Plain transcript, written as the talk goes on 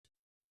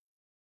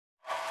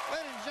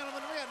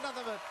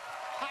nothing but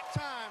hot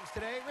times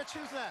today. Rich,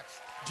 who's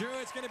next? Drew,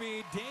 it's going to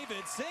be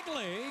David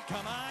Sigley.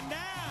 Come on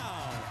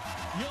down.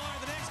 You're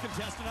the next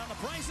contestant on The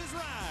Price is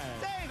Right.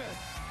 David,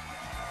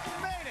 you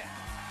made it.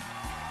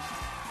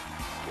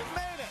 You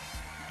made it.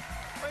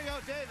 There you go,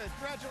 David.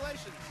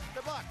 Congratulations.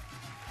 Good luck.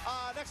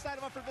 Next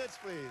item up for bids,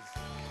 please.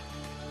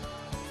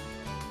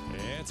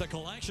 It's a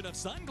collection of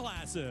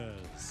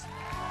sunglasses.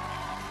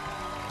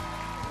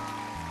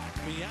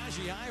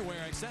 Miyagi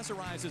Eyewear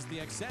accessorizes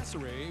the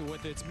accessory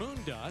with its moon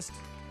dust,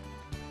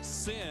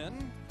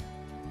 Sin,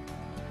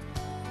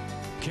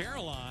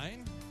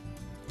 Caroline,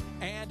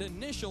 and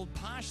initialed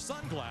posh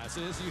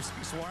sunglasses using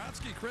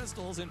Swarovski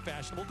crystals in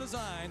fashionable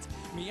designs.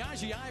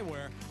 Miyagi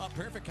Eyewear, a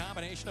perfect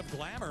combination of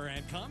glamour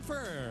and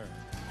comfort.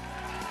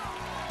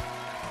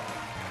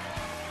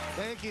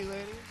 Thank you,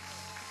 ladies.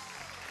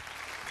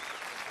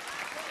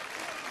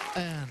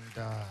 And,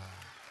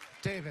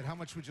 David, how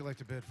much would you like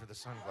to bid for the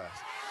sunglasses?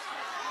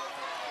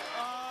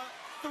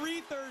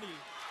 $330.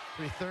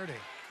 $330.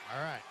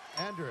 All right.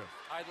 Andrew.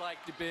 I'd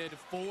like to bid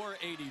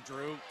 $480,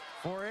 Drew.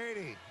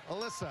 $480.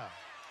 Alyssa.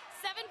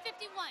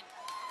 $751.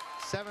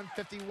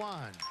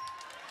 $751.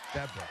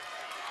 Deborah.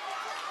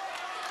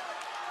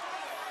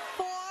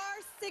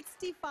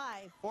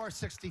 $465.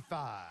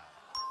 $465.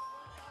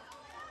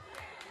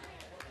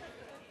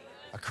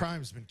 A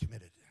crime's been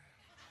committed.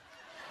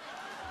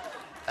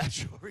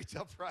 Actual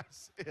retail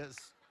price is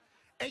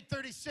 $836.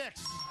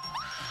 $836.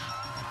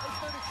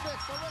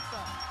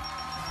 Alyssa.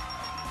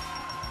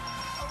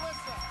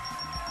 Alyssa.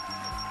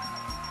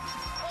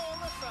 Oh,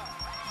 Alyssa.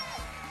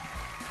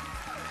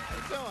 How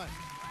you doing?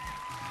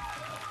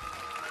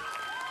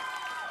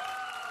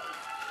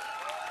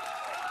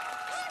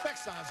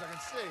 Specs on so I can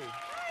see.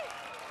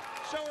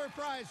 Show her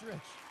prize,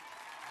 Rich.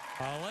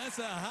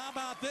 Alyssa, how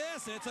about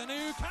this? It's a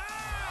new car!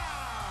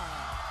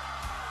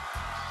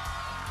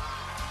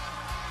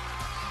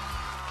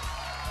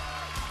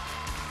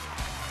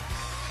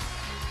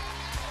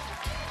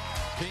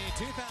 The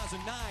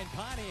 2009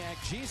 Pontiac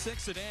G6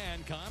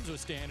 sedan comes with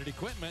standard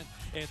equipment.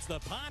 It's the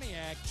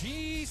Pontiac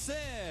G6.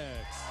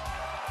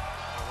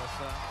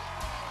 Alyssa.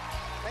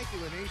 Thank you,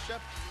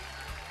 Lanisha.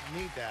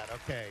 Need that.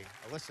 Okay.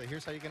 Alyssa,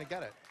 here's how you're going to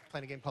get it.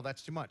 Playing a game called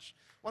That's Too Much.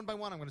 One by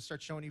one, I'm going to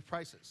start showing you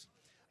prices.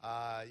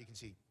 You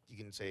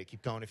can say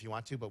keep going if you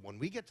want to, but when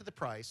we get to the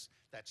price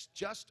that's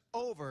just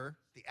over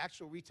the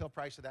actual retail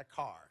price of that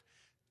car,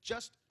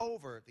 just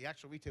over the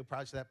actual retail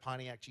price of that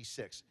Pontiac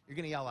G6, you're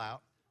going to yell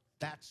out,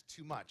 "That's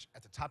too much,"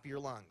 at the top of your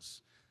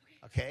lungs.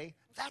 Okay?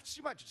 That's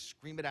too much. Just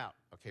scream it out.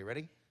 Okay,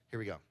 ready? Here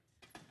we go.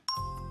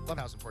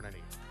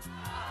 12,490.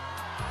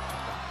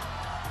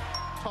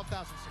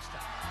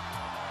 12,610.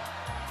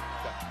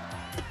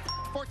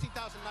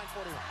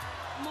 14,941.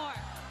 More.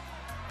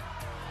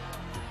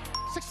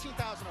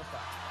 16,005.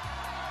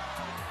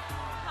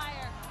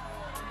 Higher.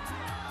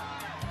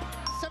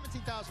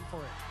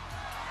 17,480.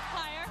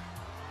 Higher.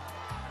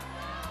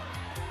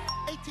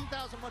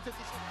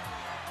 18,156.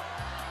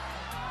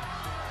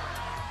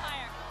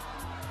 Higher.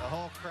 The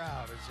whole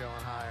crowd is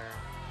going higher.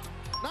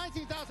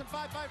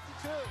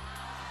 19,552.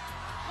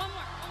 One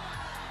more.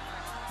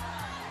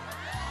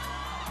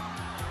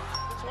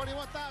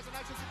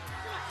 21,960.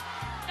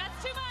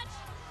 That's too much.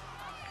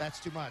 That's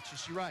too much.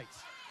 Is she right?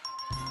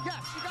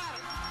 Yes, you got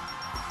it.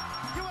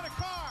 You want a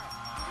car.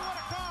 You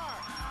want a car.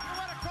 You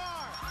want a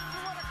car.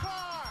 You want a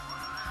car.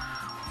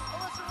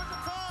 Alyssa wins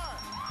a car.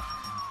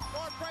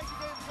 More pricey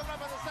games coming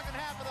up in the second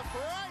half of The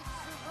Price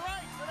is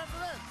Right. Right after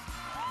this.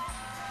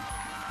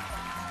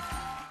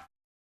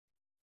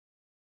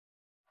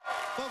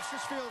 Folks,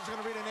 this field is going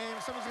to read a name.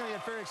 Someone's going to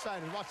get very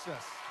excited. Watch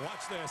this.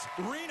 Watch this.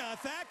 Rena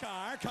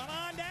Thakkar, come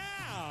on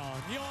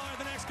down. You're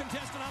the next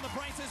contestant on The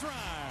Price is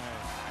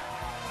Right.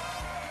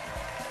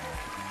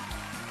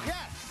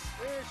 Yes,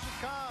 here she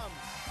comes.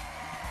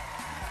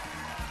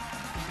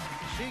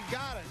 She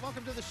got it.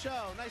 Welcome to the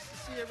show. Nice to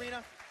see you,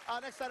 Rena.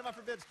 Next item up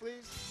for bids,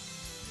 please.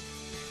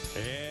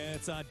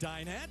 It's a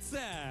dinette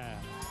set.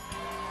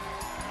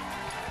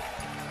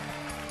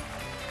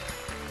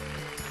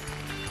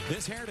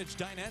 This heritage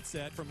dinette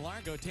set from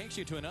Largo takes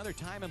you to another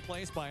time and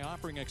place by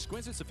offering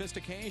exquisite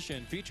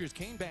sophistication, features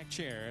cane-back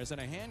chairs,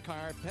 and a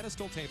hand-carved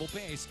pedestal table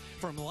base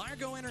from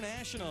Largo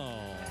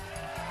International.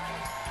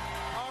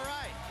 All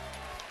right.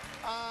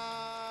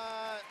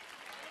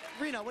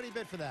 Rena, what do you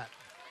bid for that?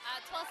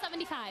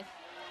 $1275.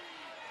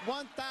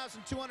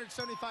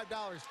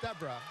 $1,275.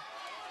 Deborah.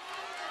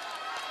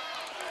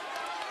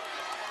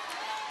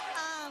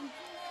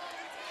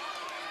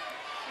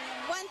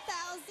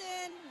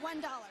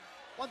 $1,001.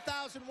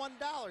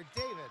 $1,001.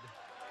 David.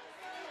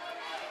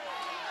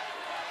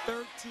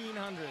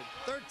 $1,300.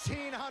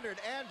 $1,300.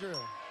 Andrew.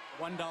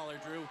 $1,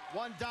 Drew.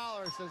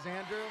 $1, says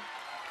Andrew.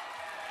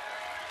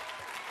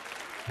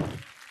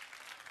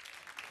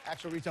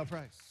 Actual retail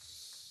price.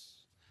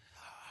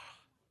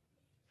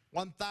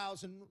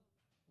 $1,195.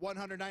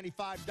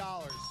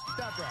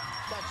 Deborah,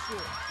 that's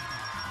you.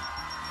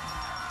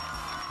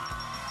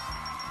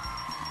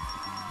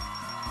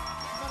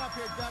 Come on up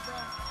here,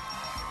 Deborah.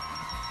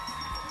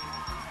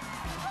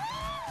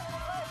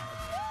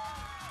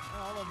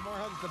 Oh, more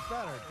hugs the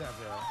better,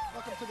 Deborah.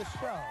 Welcome to the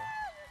show.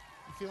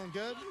 You feeling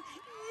good?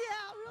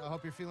 Yeah. I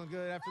hope you're feeling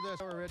good after this.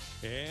 Over, Rich.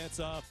 It's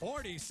a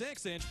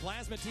 46-inch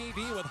plasma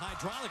TV with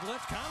hydraulic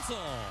lift console.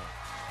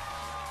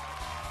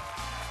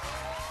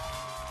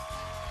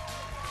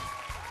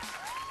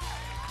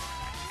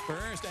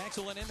 First,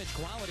 excellent image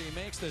quality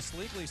makes the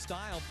sleekly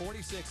styled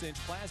 46-inch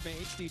plasma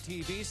HD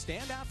TV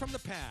stand out from the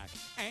pack.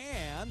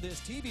 And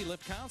this TV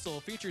lift console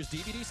features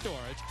DVD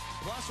storage,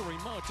 plus a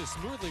remote to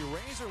smoothly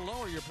raise or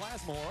lower your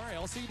plasma or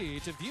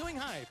LCD to viewing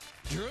height.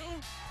 Drew?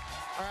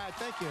 All right,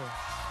 thank you.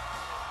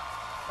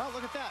 Oh,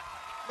 look at that.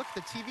 Look,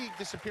 the TV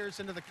disappears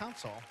into the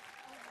console.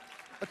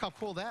 Look how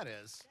cool that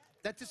is.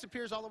 That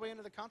disappears all the way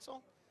into the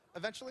console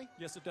eventually?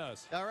 Yes, it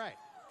does. All right.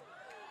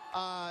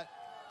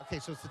 Okay,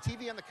 so it's the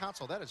TV and the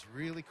console. That is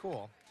really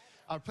cool.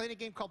 We're playing a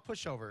game called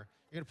Pushover.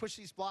 You're going to push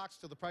these blocks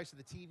till the price of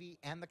the TV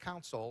and the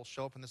console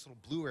show up in this little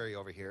blue area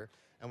over here.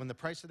 And when the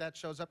price of that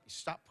shows up, you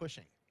stop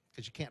pushing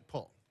because you can't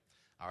pull.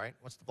 All right?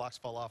 Once the blocks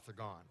fall off, they're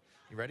gone.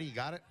 You ready? You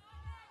got it?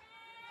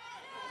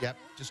 Yep.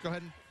 Just go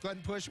ahead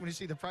and push. When you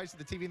see the price of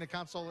the TV and the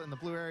console in the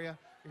blue area,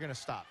 you're going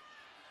to stop.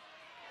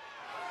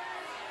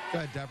 Go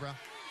ahead, Deborah.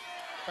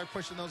 Start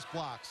pushing those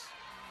blocks.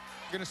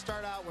 You're going to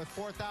start out with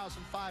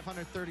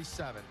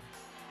 $4,537.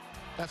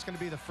 That's going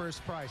to be the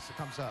first price that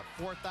comes up,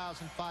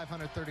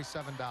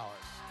 $4,537.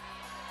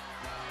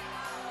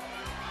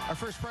 Our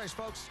first price,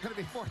 folks, is going to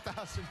be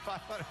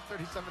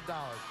 $4,537.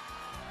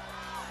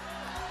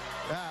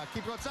 Yeah,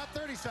 keep going. It's not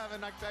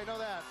 37. I know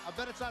that. I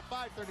bet it's not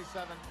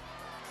 537.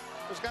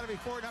 There's got to be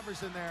 4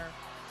 numbers in there.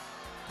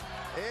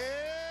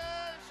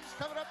 And she's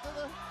coming up to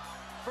the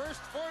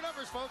first 4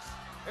 numbers, folks.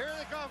 Here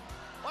they come.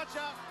 Watch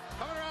out.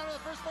 Coming around to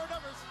the first 4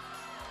 numbers.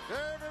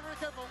 Very, very, very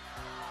careful.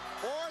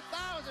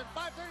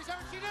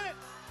 4,537. She did it.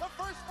 The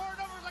first 4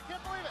 numbers. I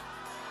can't believe it.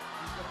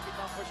 She's going to keep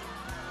on pushing.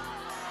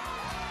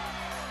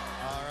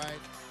 All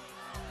right.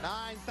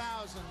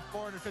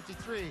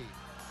 9,453.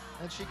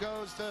 And she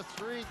goes to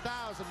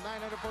 3,945.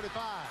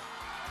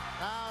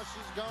 Now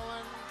she's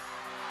going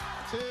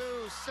to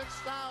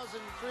 $6,394.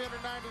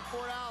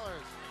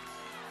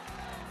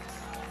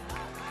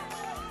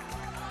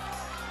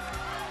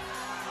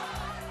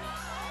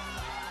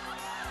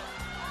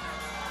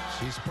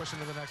 She's pushing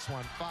to the next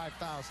one,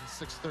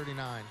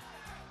 5,639.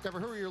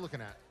 Deborah, who are you looking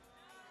at?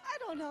 I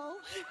don't know.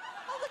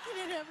 I'm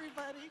looking at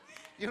everybody.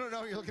 You don't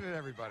know, you're looking at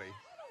everybody.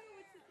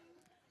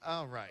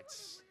 All right.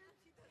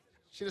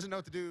 She doesn't know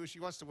what to do. She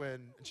wants to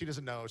win, and she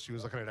doesn't know. She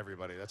was looking at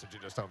everybody. That's what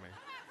you just told me.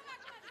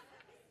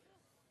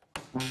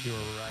 You were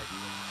right.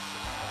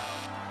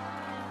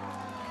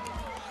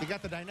 You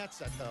got the dinette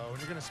set, though, and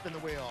you're going to spin the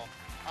wheel.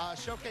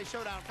 Showcase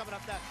Showdown coming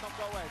up next. Don't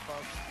go away,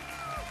 folks.